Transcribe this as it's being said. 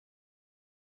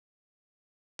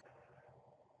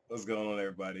What's going on,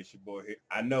 everybody? It's your boy here.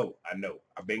 I know.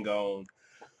 I've been gone.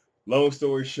 Long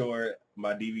story short,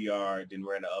 my DVR didn't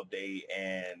run an update,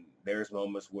 and there's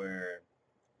moments where,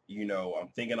 I'm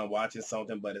thinking I'm watching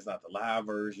something, but it's not the live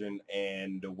version,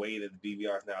 and the way that the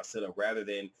DVR is now set up, rather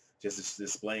than just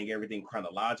displaying everything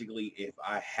chronologically, if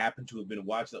I happen to have been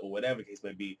watching it or whatever the case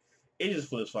may be, it just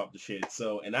flips off the shit.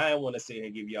 So, and I want to sit here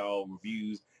and give y'all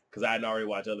reviews because I had already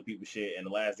watched other people's shit, and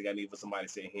the last thing I need for somebody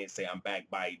to sit here and say I'm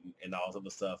backbiting and all this other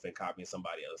stuff and copying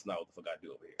somebody else. Not what the fuck I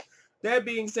do over here. That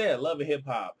being said, love and hip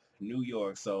hop, New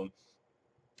York. So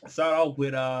I start off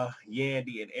with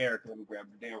Yandy and Eric. Let me grab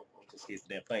the damn just in case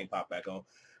the damn thing pop back on.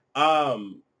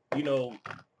 You know,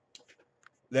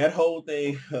 that whole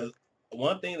thing,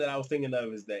 one thing that I was thinking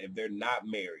of is that if they're not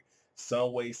married,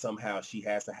 some way, somehow, she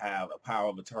has to have a power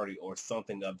of attorney or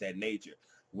something of that nature,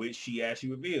 which she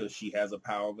actually reveals she has a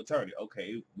power of attorney.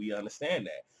 Okay, we understand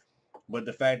that. But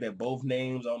the fact that both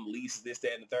names on the lease, this,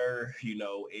 that, and the third,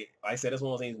 like I said, that's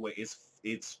one of those things where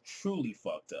it's truly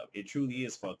fucked up. It truly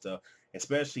is fucked up,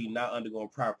 especially not undergoing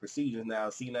proper procedures. Now,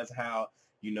 seeing as how,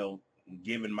 you know,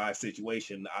 given my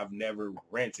situation, I've never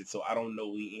rented, so I don't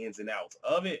know the ins and outs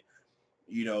of it.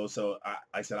 So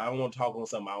I said I don't want to talk on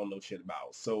something I don't know shit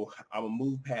about. So I'm gonna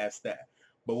move past that.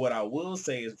 But what I will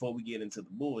say is before we get into the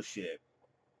bullshit,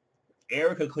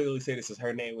 Erica clearly said this is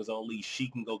her name was on lease. She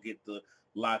can go get the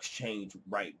locks changed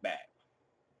right back.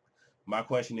 My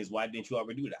question is, why didn't you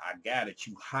already do that? I got it.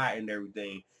 You hiding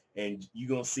everything, and you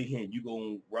gonna sit here and you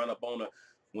gonna run up on her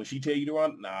when she tell you to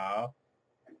run. Nah,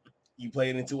 you play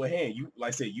it into a hand. You like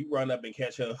I said, you run up and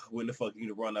catch her when the fuck you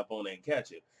to run up on her and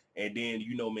catch it. And then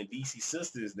Mendici's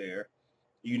sister is there,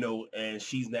 and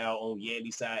she's now on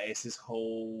Yandy's side as his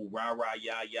whole rah rah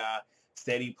yah yah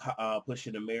steady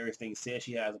pushing the marriage thing. Says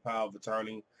she has a power of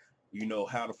attorney.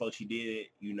 How the fuck she did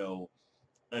it.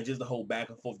 And just the whole back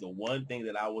and forth. The one thing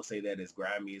that I will say that is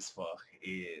grimy as fuck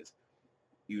is,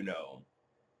 you know,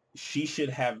 she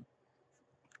should have.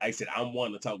 Like I said, I'm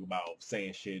one to talk about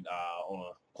saying shit on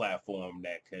a platform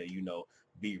that could,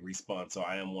 be responsive. So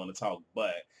I am one to talk,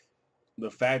 but the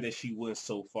fact that she went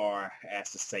so far as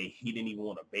to say he didn't even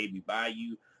want a baby by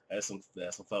you, that's some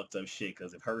fucked up shit.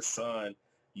 Because if her son,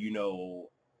 you know,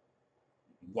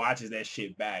 watches that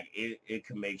shit back, it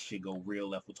can make shit go real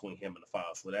left between him and the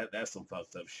father. So that's some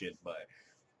fucked up shit. But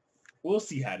we'll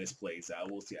see how this plays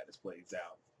out.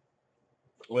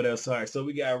 What else? Sorry. So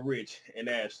we got Rich and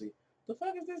Ashley. The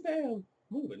fuck is this damn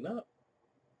moving up?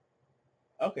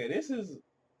 Okay, this is.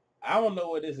 I don't know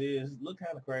what this is. Look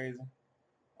kind of crazy.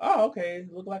 Oh, okay.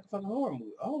 Look like a fucking horror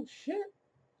movie. Oh shit.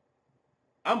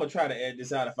 I'm gonna try to edit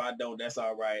this out. If I don't, that's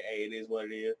all right. Hey, it is what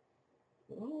it is.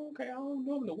 Oh, okay, I don't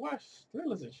normally watch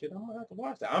thrillers and shit. I'm gonna have to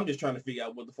watch that. I'm just trying to figure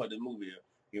out what the fuck this movie is.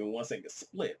 Give me 1 second.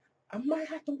 Split. I might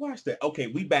have to watch that. Okay,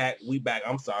 we back.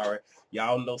 I'm sorry.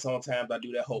 Y'all know sometimes I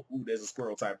do that whole ooh, there's a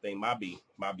squirrel type thing. My B.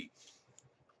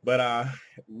 But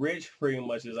Rich pretty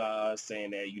much is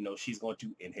saying that, she's going to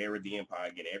inherit the empire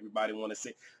again. Everybody wanna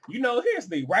say, here's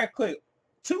the right quick.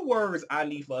 2 words I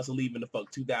need for us to leave in the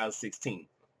fuck 2016.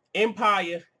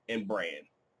 Empire and brand.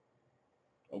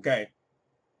 Okay?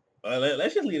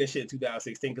 Let's just leave that shit in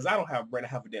 2016 because I don't have a brand. I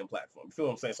have a damn platform. You feel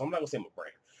what I'm saying? So I'm not gonna say my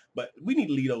brand, but we need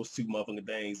to leave those 2 motherfucking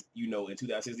things, in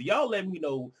 2016. Y'all let me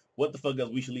know what the fuck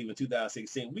else we should leave in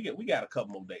 2016. We got a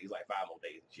couple more days, like 5 more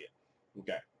days and shit.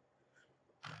 Okay,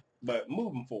 but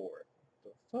moving forward,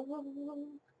 all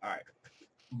right.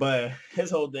 But his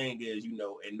whole thing is,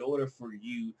 in order for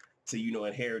you to,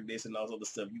 inherit this and all this other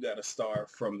stuff, you got to start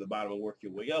from the bottom and work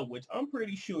your way up, which I'm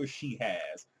pretty sure she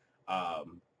has.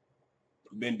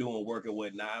 Been doing work and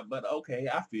whatnot, but okay,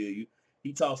 I feel you.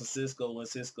 He talks to Cisco, and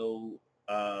Cisco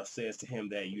says to him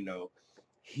that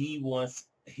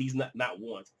he's not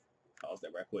once. Pause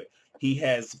that right quick. He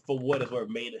has, for what it's worth,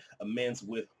 made amends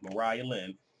with Mariah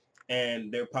Lynn,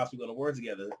 and they're possibly going to work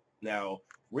together. Now,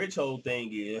 Rich whole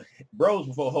thing is bros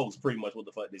before hoes, pretty much what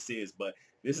the fuck this is, but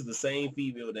this is the same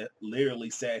female that literally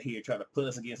sat here trying to put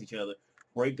us against each other,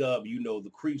 break up,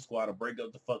 the creep squad, or break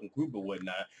up the fucking group or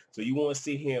whatnot. So you want to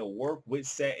sit here and work with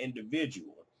said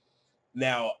individual.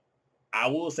 Now, I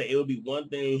will say it would be one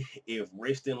thing if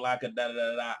Rich didn't like a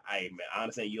da-da-da-da. Hey, man, I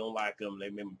understand you don't like them. They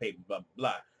remember paper, blah, blah,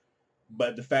 blah.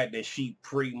 But the fact that she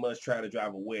pretty much tried to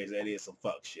drive a wedge, that is some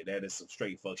fuck shit. That is some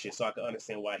straight fuck shit. So I can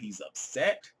understand why he's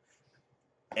upset.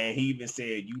 And he even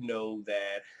said,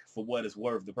 that for what it's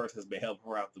worth, the person that's been helping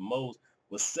her out the most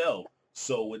was Self.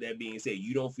 So with that being said,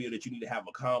 you don't feel that you need to have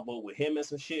a combo with him and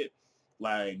some shit,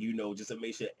 like, just to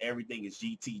make sure everything is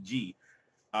GTG.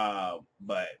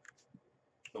 But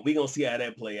we gonna see how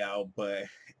that play out. But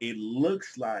it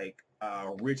looks like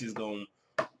Rich is gonna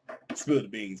spill the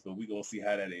beans, but we gonna see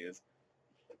how that is.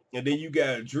 And then you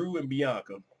got Drew and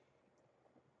Bianca.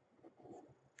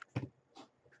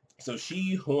 So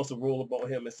she wants to roll up on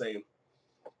him and say,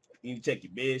 you need to check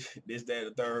your bitch, this, that,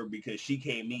 and the third, because she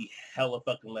came me hella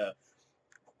fucking left.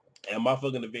 And my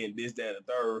fucking event, this, that, and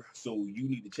the third, so you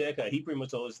need to check her. He pretty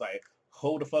much told us, like,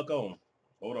 hold the fuck on.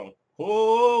 Hold on.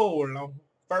 Hold on.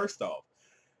 First off,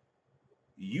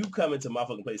 you come into my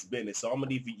fucking place of business, so I'm gonna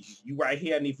need for you right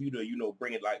here. I need for you to,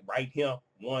 bring it like right here.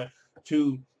 1,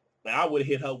 2. And I would have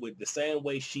hit her with the same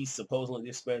way she supposedly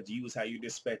disrespected you is how you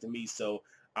disrespected me. So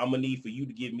I'm gonna need for you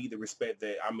to give me the respect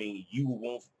that you would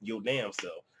want your damn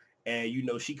self. And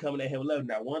she coming at him left.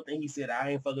 Now one thing he said I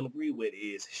ain't fucking agree with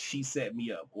is she set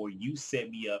me up or you set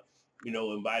me up,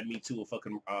 invited me to a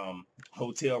fucking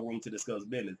hotel room to discuss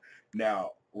business.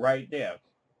 Now right there,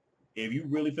 if you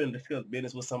really finna discuss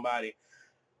business with somebody,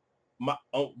 my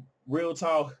real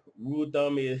talk, rule of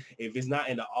thumb is if it's not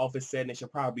in the office setting, it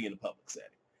should probably be in the public setting.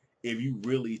 If you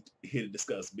really here to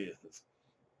discuss business.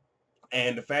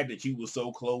 And the fact that you were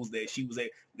so close that she was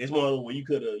this one where you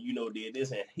could have, did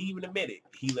this, and he even admitted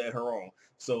he let her on.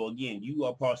 So again, you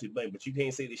are partially blamed, but you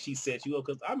can't say that she set you up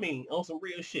because on some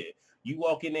real shit, you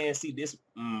walk in there and see this,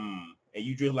 and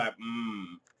you just like,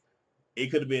 it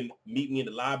could have been meet me in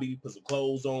the lobby, put some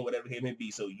clothes on, whatever it may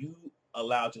be. So you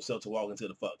allowed yourself to walk into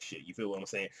the fuck shit. You feel what I'm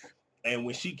saying? And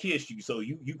when she kissed you, so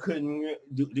you couldn't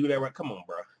do that right. Come on,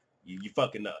 bro. You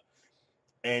fucking up.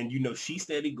 And, she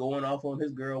steady going off on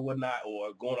his girl, whatnot,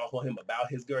 or going off on him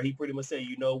about his girl. He pretty much said,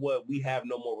 you know what? We have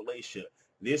no more relationship.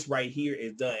 This right here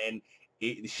is done. And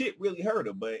the shit really hurt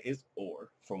her, but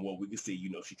from what we can see,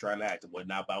 she trying to act and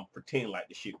whatnot, but I'm pretending like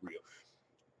the shit real.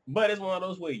 But it's one of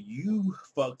those where you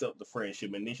fucked up the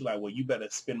friendship, and then she's like, well, you better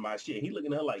spend my shit. He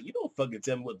looking at her like, you don't fucking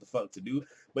tell me what the fuck to do.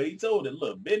 But he told her,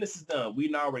 look, business is done. We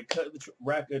now already cut the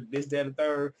record, this, that, and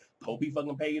third. Hope he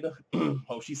fucking paid her.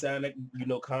 Hope she signed that,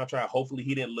 contract. Hopefully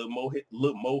he didn't look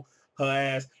mo her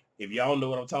ass. If y'all know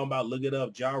what I'm talking about, look it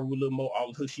up. Ja Rule Lil Mo,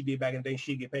 all the hooks she did back in the day,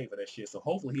 she get paid for that shit. So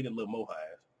hopefully he didn't look mo her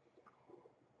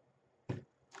ass.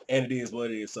 And it is what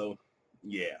it is. So,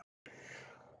 yeah.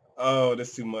 Oh,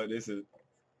 that's too much. This is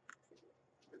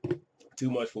too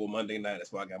much for a Monday night.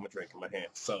 That's why I got my drink in my hand.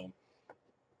 So,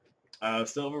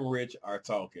 Silver and Rich are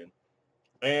talking.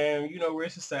 And,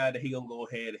 Rich decided that he gonna go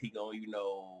ahead and he gonna,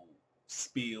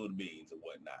 spill the beans and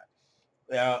whatnot.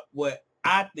 Now, what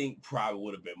I think probably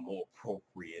would have been more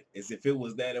appropriate is if it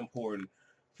was that important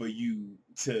for you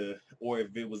to, or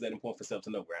if it was that important for self to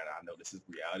know, granted, I know this is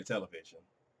reality television,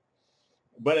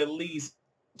 but at least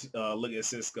look at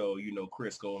Cisco,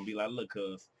 Crisco, and be like, look,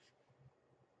 cuz,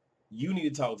 you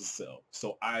need to talk to self.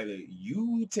 So either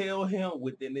you tell him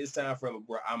within this time frame,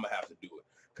 bro, I'm gonna have to do it.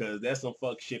 Cause that's some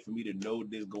fuck shit for me to know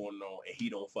this going on and he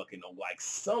don't fucking know. Like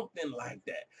something like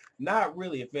that. Not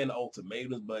really offend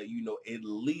ultimatums, but at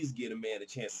least get a man a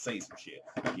chance to say some shit.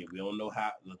 Yeah, we don't know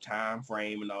how the time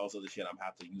frame and all this other shit. I'm gonna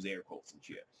have to use air quotes and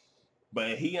shit.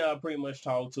 But he pretty much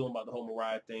talked to him about the whole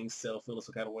Mariah thing, self feeling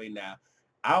some kind of way. Now,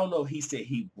 I don't know if he said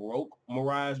he broke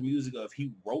Mariah's music or if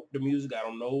he wrote the music. I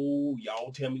don't know.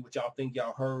 Y'all tell me what y'all think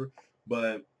y'all heard.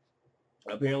 But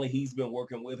apparently he's been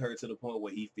working with her to the point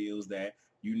where he feels that,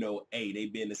 hey, they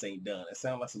business ain't done. It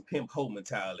sounds like some pimp hoe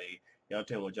mentality. Y'all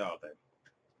tell me what y'all think.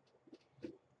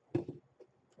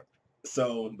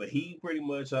 So, but he pretty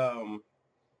much gonna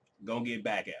get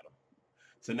back at him.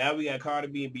 So now we got Cardi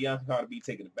B and Bianca. Cardi B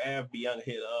taking a bath. Bianca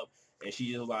hit up. And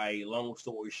she just like, long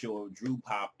story short, Drew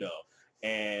popped up.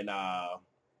 And on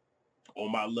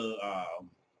my little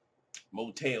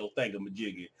motel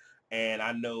thingamajiggy. And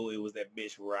I know it was that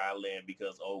bitch Mariah Lynn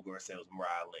because old girl said it was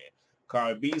Mariah Lynn.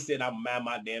 Cardi B said, I'm mind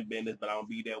my damn business, but I'm going to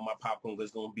be there with my popcorn because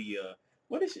it's going to be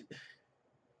what is it?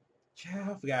 Child,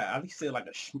 I forgot. I think she said like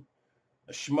a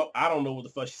schmo. I don't know what the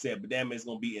fuck she said, but damn, it's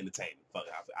going to be entertainment. Fuck,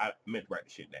 I meant to write the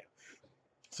shit down.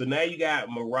 So now you got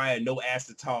Mariah, no ass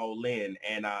at all, Lynn,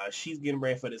 and she's getting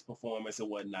ready for this performance and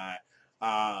whatnot.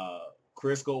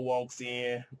 Crisco walks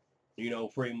in,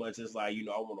 pretty much it's like,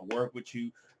 I want to work with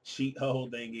you. Her whole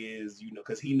thing is,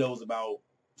 because he knows about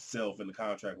self and the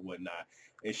contract and whatnot.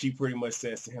 And she pretty much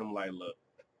says to him, like, look,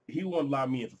 he won't lock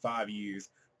me in for 5 years.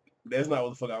 That's not what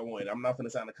the fuck I want. I'm not going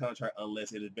to sign a contract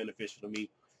unless it is beneficial to me,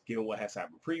 given what has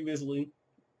happened previously.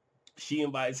 She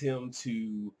invites him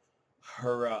to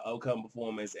her upcoming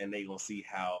performance, and they're going to see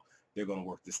how they're going to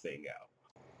work this thing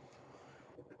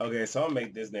out. Okay, so I'll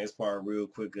make this next part real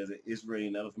quick because it's really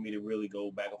enough for me to really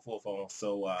go back and forth on.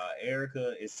 So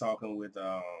Erica is talking with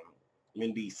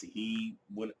Mendici. He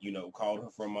went, called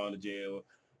her from the jail.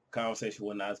 Conversation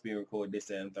will not being recorded, this,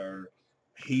 that, and third.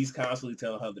 He's constantly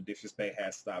telling her the disrespect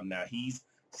has to stop. Now he's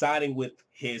siding with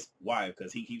his wife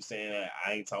because he keeps saying,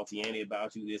 I ain't talked to Yanni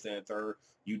about you, this and the third.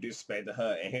 You disrespected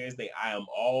her. And here's the thing, I am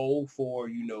all for,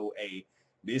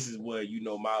 this is what,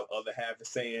 my other half is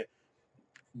saying.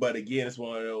 But again, it's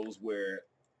one of those where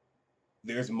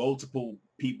there's multiple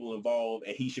people involved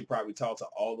and he should probably talk to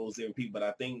all those different people. But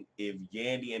I think if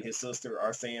Yandy and his sister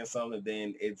are saying something,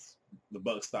 then the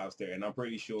buck stops there. And I'm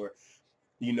pretty sure,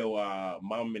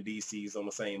 Mama DC is on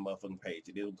the same motherfucking page.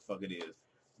 It is what the fuck it is.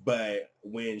 But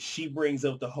when she brings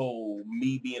up the whole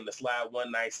me being the sly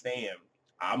one night stand,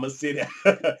 I'ma sit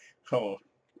hold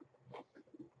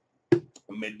on.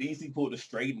 Medici pulled a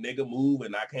straight nigga move,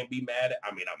 and I can't be mad at.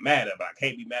 I mean, I'm mad at, but I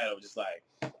can't be mad at. I'm just like,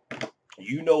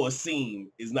 a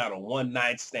scene is not a one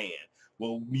night stand.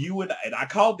 Well, you and I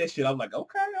called that shit. I'm like,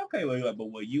 okay.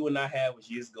 But what you and I had was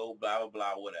just go blah blah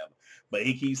blah whatever. But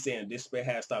he keeps saying disrespect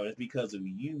has stopped. It's because of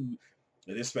you.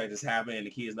 The disrespect is happening and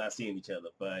the kids not seeing each other.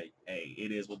 But hey,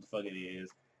 it is what the fuck it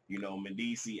is.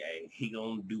 Medici, hey, he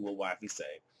gonna do what wifey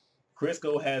say.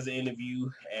 Crisco has an interview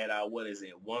at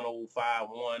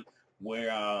 1051,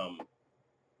 where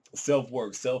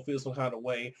self-work, self feels some kind of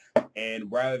way,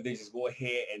 and rather than just go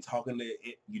ahead and talking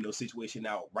the situation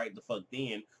out right the fuck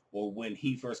then, or when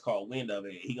he first caught wind of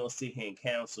it, he gonna sit here and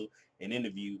cancel an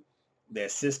interview that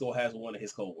Cisco has with one of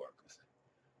his co-workers.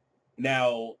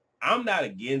 Now, I'm not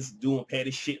against doing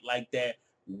petty shit like that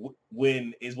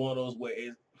when it's one of those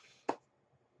where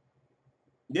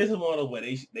this is one of those where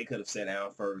they could have sat down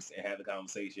first and had the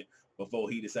conversation before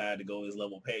he decided to go his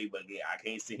level of petty. But yeah, I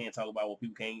can't sit here and talk about what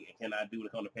people can and cannot do to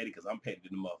come to petty because I'm petty to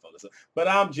the motherfucker. So, but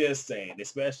I'm just saying,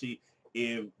 especially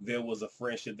if there was a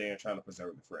friendship there and trying to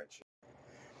preserve the friendship.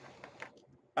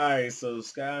 All right, so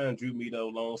Sky and Drew meet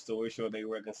up. Long story short, they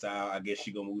reconcile. I guess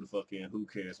she gonna move the fuck in. Who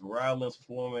cares? Morales'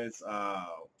 performance.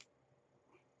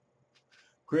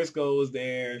 Chris goes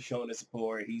there showing his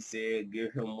support. He said,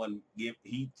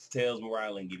 he tells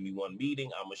Morales, give me one meeting.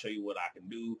 I'm going to show you what I can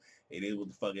do. It is what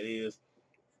the fuck it is.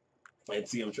 And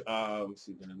see him,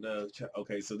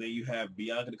 okay, so then you have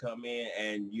Bianca to come in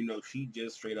and, she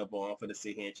just straight up on for the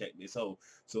sit here and check this hoe.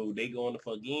 So they go on the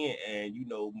fuck in and,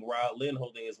 Morales, the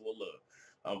whole thing is, well,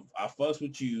 look, I fucks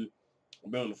with you. I'm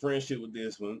building a friendship with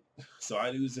this one. So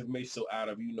I knew this information. So out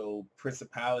of,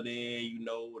 principality,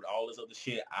 all this other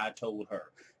shit, I told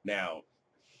her. Now,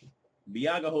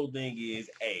 Bianca whole thing is,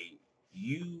 hey,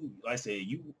 like I said,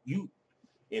 you,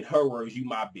 in her words, you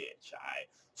my bitch. All right.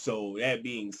 So that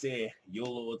being said, your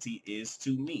loyalty is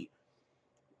to me.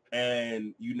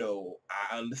 And,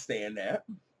 I understand that.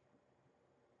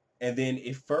 And then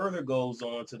it further goes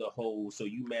on to the whole, so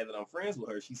you mad that I'm friends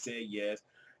with her? She said yes.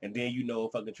 And then,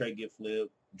 fucking Trey get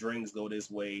flipped, drinks go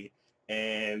this way,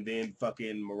 and then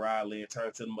fucking Morales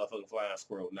turns to the motherfucking flying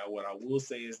squirrel. Now, what I will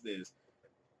say is this.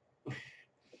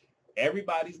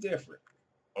 Everybody's different.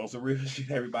 On some real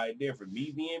shit, everybody different.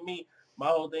 Me being me, my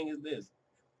whole thing is this.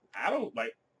 I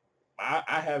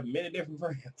have many different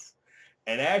friends.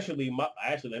 And actually,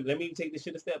 let me take this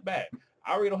shit a step back.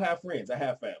 I already don't have friends. I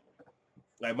have family.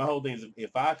 Like, my whole thing is,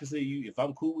 if I consider you, if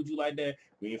I'm cool with you like that,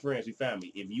 we ain't friends, we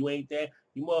family. If you ain't that,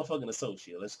 you motherfucking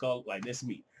associate. Let's call it like that's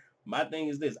me. My thing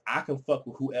is this. I can fuck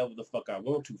with whoever the fuck I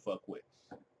want to fuck with.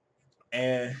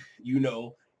 And,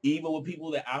 even with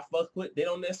people that I fuck with, they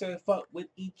don't necessarily fuck with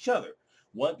each other.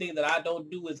 One thing that I don't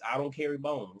do is I don't carry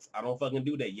bones. I don't fucking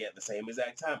do that yet at the same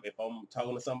exact time. If I'm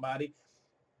talking to somebody,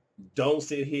 don't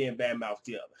sit here and badmouth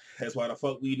the other. That's why the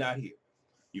fuck we not here.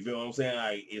 You feel what I'm saying?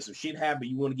 Like, if some shit happen,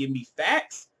 you want to give me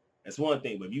facts? That's one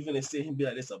thing. But if you finna sit here and be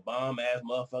like, this a bomb-ass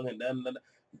motherfucking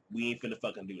we ain't finna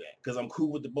fucking do that. Because I'm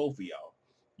cool with the both of y'all.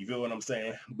 You feel what I'm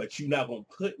saying? But you not going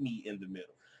to put me in the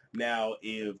middle. Now,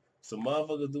 if some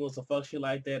motherfuckers doing some fuck shit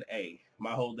like that, hey,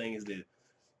 my whole thing is this.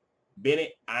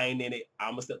 Bennett, I ain't in it.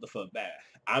 I'm going to step the fuck back.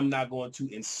 I'm not going to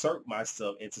insert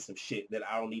myself into some shit that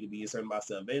I don't need to be inserting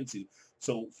myself into.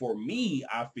 So, for me,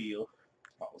 I feel...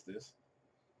 Pause this.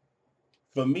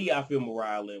 For me, I feel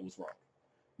Morales was wrong.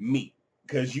 Me.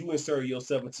 Because you inserted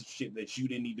yourself into shit that you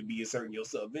didn't need to be inserting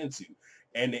yourself into.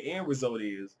 And the end result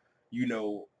is,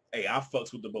 hey, I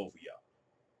fucks with the both of y'all.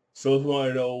 So it's one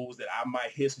of those that I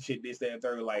might hit some shit this, that, and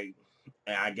third, like,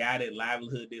 and I got it,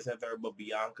 livelihood, this, and third, but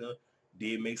Bianca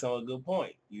did make some good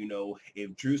point.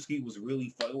 If Drewski was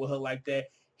really fucking with her like that,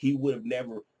 he would have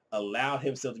never allowed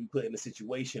himself to be put in a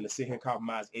situation to sit here and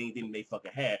compromise anything they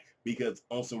fucking had, because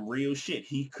on some real shit,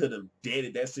 he could have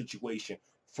deaded that situation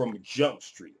from Jump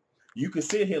Street. You can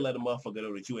sit here and let a motherfucker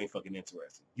know that you ain't fucking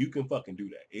interested. You can fucking do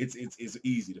that. It's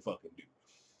easy to fucking do.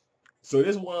 So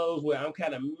this is one of those where I'm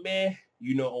kind of meh,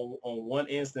 on one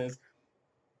instance,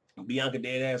 Bianca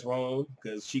dead ass wrong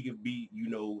because she could be, you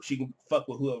know, she can fuck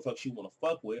with whoever fuck she want to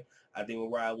fuck with. I think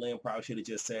Mariah Lynn probably should have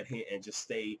just sat here and just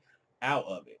stayed out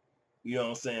of it. You know what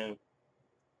I'm saying?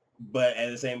 But at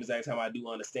the same exact time, I do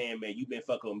understand, man, you've been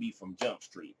fucking with me from Jump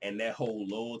Street and that whole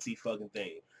loyalty fucking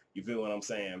thing. You feel what I'm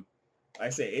saying? Like I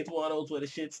said, it's one of those where the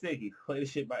shit's sticky. Play the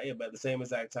shit by ear, but at the same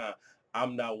exact time,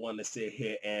 I'm not one to sit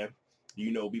here and,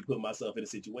 you know, be putting myself in a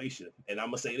situation. And I'm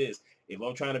gonna say this: if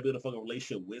I'm trying to build a fucking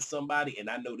relationship with somebody, and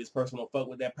I know this person don't fuck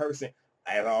with that person,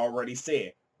 as I already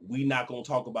said, we not gonna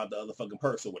talk about the other fucking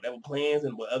person. Whatever plans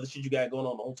and what other shit you got going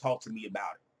on, don't talk to me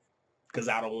about it, cause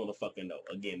I don't want to fucking know.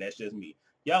 Again, that's just me.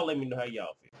 Y'all let me know how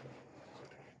y'all feel.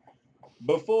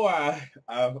 Before I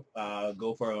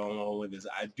go further on with this,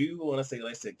 I do want to say, like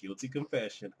I said, guilty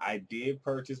confession. I did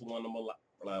purchase one of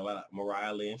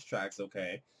Mariah Lynn's tracks,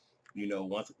 okay? You know,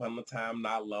 once upon a time,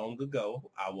 not long ago,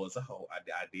 I was a hoe.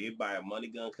 I did buy a money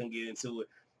gun, couldn't get into it.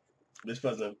 This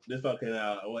fucking,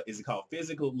 what is it called?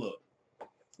 Physical. Look,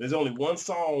 there's only one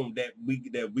song that we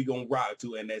gonna rock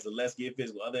to, and that's a Let's Get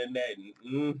Physical. Other than that,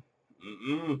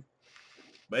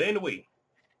 But anyway,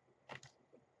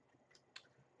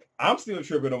 I'm still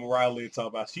tripping on Mariah Lynn talking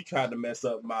about she tried to mess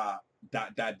up my ...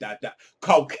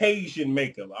 Caucasian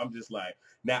makeup. I'm just like,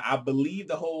 now I believe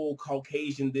the whole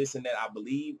Caucasian this and that. I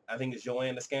think it's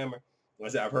Joanne the Scammer. Like I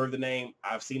said, I've heard the name.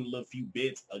 I've seen a little few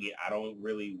bits. Again, I don't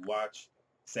really watch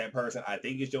Sad Person. I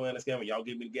think it's Joanne the Scammer. Y'all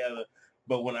get me together.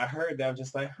 But when I heard that, I'm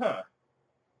just like, huh.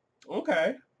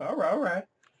 Okay. All right.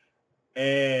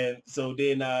 And so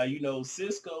then, you know,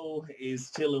 Cisco is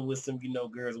chilling with some, you know,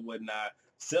 girls and whatnot.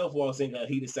 Self walks in,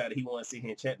 he decided he wanted to sit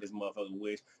here and check this motherfucker,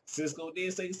 which Cisco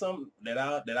did say something that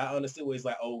I understood, where he's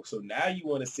like, oh, so now you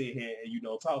want to sit here and, you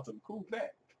know, talk to him. Cool,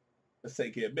 back. Let's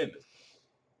take care of business.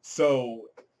 So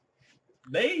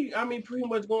pretty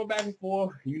much going back and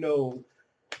forth, you know,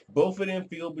 both of them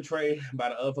feel betrayed by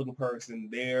the other fucking person.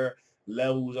 Their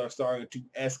levels are starting to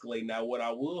escalate. Now, what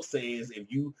I will say is if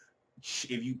you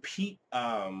peep,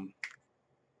 come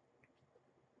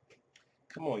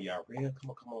on, y'all, real,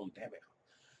 come on, damn it.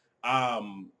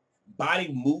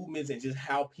 Body movements and just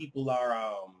how people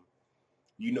are,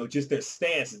 you know, just their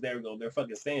stances. There we go, their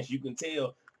fucking stance. You can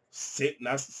tell.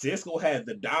 Now, Cisco has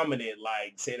the dominant,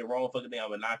 like, say the wrong fucking thing, I'm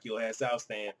gonna knock your ass out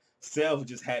stand. Self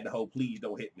just had the whole please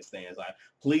don't hit me stance. Like,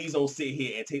 please don't sit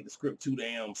here and take the script too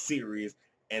damn serious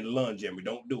and lunge at me.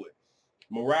 Don't do it.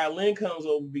 Mariah Lynn comes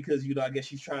over because, you know, I guess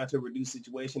she's trying to reduce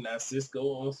situation. Now Cisco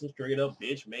on some straight up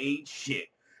bitch made shit.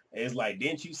 And it's like,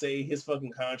 didn't you say his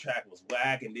fucking contract was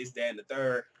whack and this, that, and the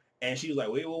third? And she was like,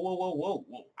 wait, whoa.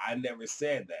 I never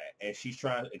said that. And she's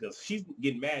trying, because she's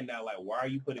getting mad now, like, why are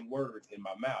you putting words in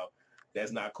my mouth?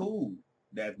 That's not cool.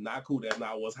 That's not cool. That's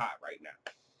not what's hot right now.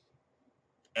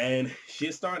 And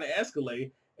shit's starting to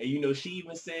escalate. And, you know, she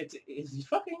even said, is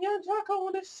fucking Young Jocko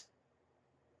on this?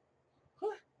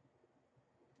 What?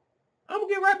 I'm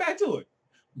gonna get right back to it.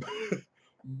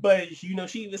 But, you know,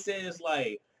 she even says,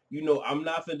 like, you know, I'm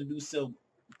not finna do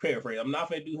paraphrase. I'm not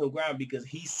finna do him grind because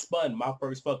he spun my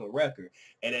first fucking record.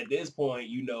 And at this point,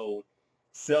 you know,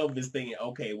 Self is thinking,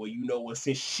 okay, well, you know what,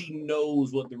 since she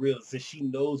knows what the real, since she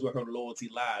knows where her loyalty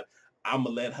lies, I'm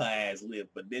gonna let her ass live.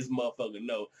 But this motherfucker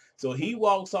no. So he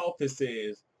walks off and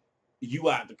says, you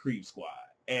out the creep squad.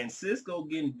 And Cisco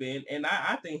getting bent, and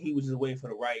I think he was just waiting for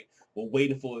the right, or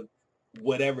waiting for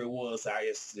whatever it was, so I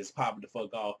just popping the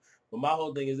fuck off. But my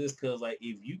whole thing is this, cause like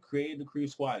if you created the creep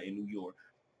squad in New York,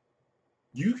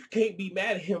 you can't be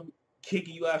mad at him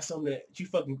kicking you out of something that you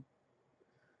fucking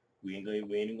we ain't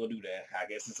even gonna do that. I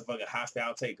guess it's a fucking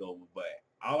hostile takeover. But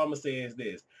all I'm gonna say is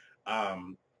this.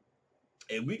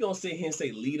 If we gonna sit here and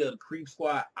say leader of the creep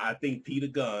squad, I think Peter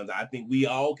Guns. I think we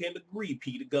all can agree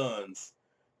Peter Guns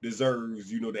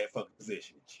deserves, you know, that fucking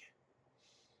position.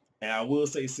 And I will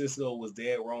say Cisco was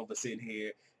dead wrong for sitting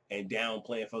here and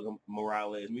downplaying fucking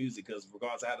Morales' music, because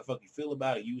regardless of how the fuck you feel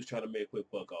about it, you was trying to make a quick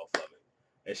buck off of it.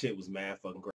 That shit was mad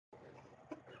fucking crazy.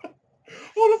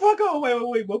 Hold the fuck on,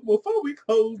 wait. But before we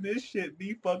close this shit,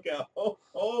 the fuck out.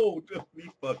 Just the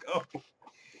fuck out.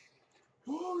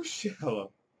 Oh shit.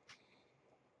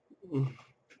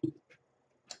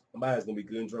 My ass gonna be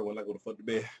good and drunk when I go to fuck the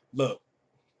bed. Look,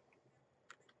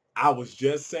 I was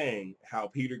just saying how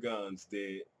Peter Guns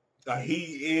did.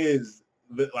 He is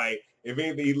like, if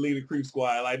anything, he lead the creep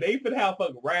squad. Like, they even have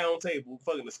fucking round table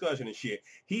fucking discussion and shit.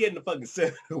 He in the fucking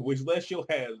center, which lets your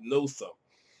ass know something.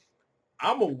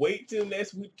 I'm gonna wait till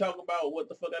next week to talk about what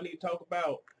the fuck I need to talk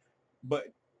about. But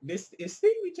this is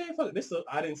Stevie J fucking this.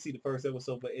 I didn't see the first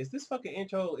episode, but is this fucking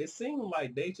intro? It seemed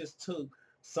like they just took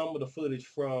some of the footage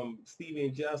from Stevie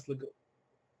and Jocelyn.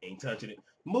 Ain't touching it.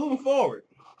 Moving forward.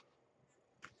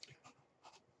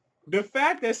 The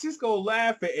fact that Cisco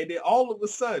laughing and then all of a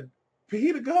sudden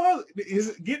Peter God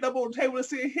is getting up on the table and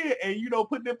sitting here and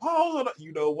putting their paws on it.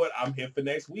 You know what? I'm here for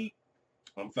next week.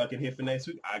 I'm fucking here for next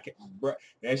week. I can't, bro.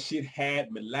 That shit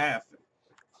had me laughing.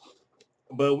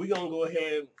 But we gonna go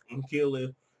ahead and kill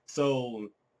it. So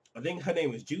I think her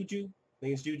name is Juju. I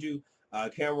think it's Juju.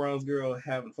 Cameron's girl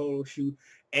having a photo shoot,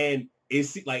 and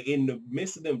it's like in the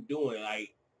midst of them doing it,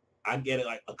 like I get it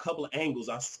like a couple of angles.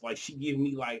 I like she giving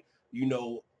me like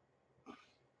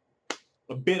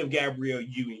a bit of Gabrielle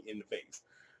Union in the face.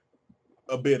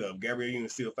 A bit of Gabrielle Union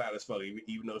still fine as fuck,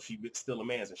 even though she still a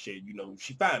man's and shit.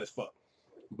 She fine as fuck.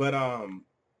 But I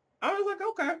was like,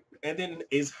 okay. And then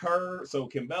it's her, so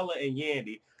Kimbella and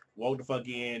Yandy walk the fuck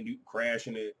in,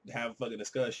 crashing it, have a fucking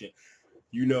discussion,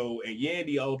 and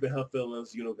Yandy all up in her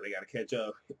feelings, because they got to catch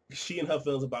up. She and her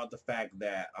feelings about the fact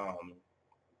that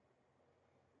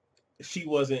she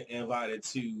wasn't invited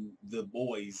to the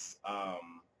boys'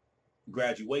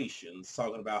 graduations,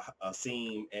 talking about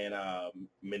Asim and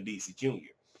Mendici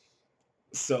Jr.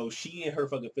 So she and her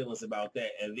fucking feelings about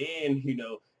that. And then,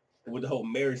 with the whole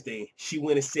marriage thing, she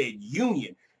went and said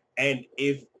union. And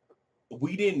if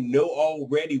we didn't know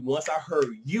already, once I heard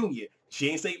union, she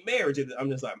ain't say marriage. I'm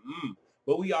just like,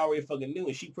 But we already fucking knew.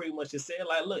 And she pretty much just said,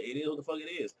 like, look, it is what the fuck it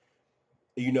is.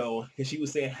 And she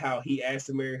was saying how he asked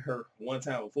to marry her one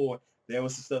time before. There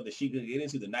was some stuff that she could get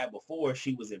into the night before.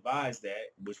 She was advised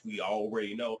that, which we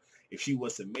already know, if she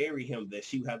was to marry him, that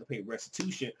she would have to pay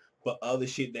restitution for other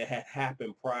shit that had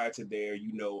happened prior to their,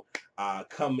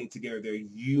 coming together, their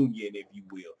union, if you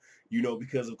will.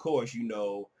 Because of course,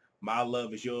 my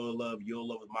love is your love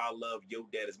is my love, your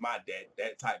dad is my dad,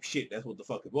 that type shit. That's what the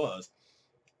fuck it was.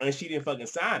 And she didn't fucking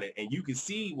sign it. And you can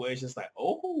see where it's just like,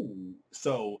 oh,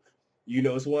 so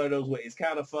it's one of those where it's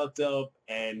kind of fucked up,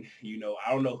 and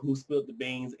I don't know who spilled the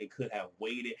beans. It could have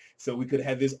waited, so we could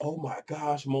have this oh my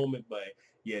gosh moment, but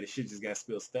yeah, the shit just got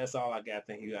spilled. So that's all I got.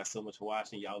 Thank you guys so much for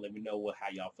watching. Y'all let me know how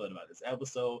y'all felt about this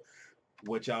episode.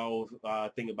 What y'all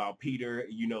think about Peter,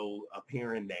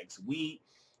 appearing next week.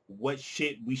 What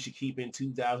shit we should keep in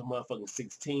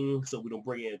 2016 so we don't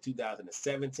bring it in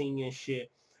 2017 and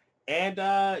shit. And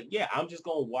yeah, I'm just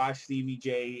gonna watch Stevie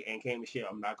J and Cam and shit.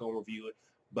 I'm not gonna review it.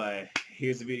 But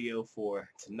here's the video for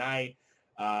tonight.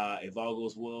 If all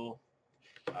goes well,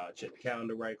 check the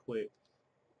calendar right quick.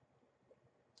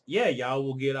 Yeah, y'all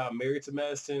will get Married to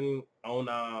Medicine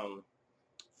on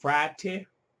Friday.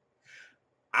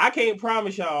 I can't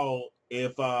promise y'all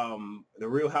if the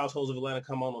Real Households of Atlanta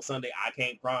come on Sunday. I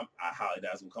can't promise. I highly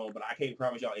doubt it's gonna come, but I can't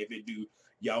promise y'all if it do,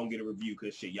 y'all don't get a review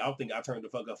because shit, y'all think I turned the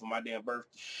fuck up for my damn birthday.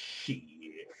 Shit,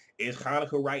 it's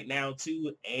Hanukkah right now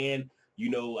too, and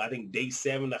I think day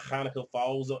 7 of Hanukkah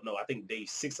falls on. No, I think day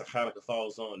 6 of Hanukkah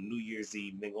falls on New Year's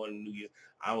Eve. Then going to New Year's,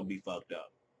 I'm gonna be fucked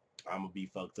up.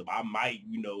 I might,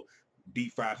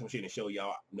 deep fry some shit and show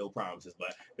y'all. No promises,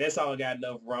 but that's all I got.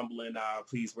 Enough rumbling.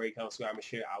 Please rate, comment, subscribe, and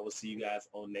share. I will see you guys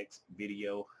on next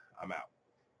video. I'm out.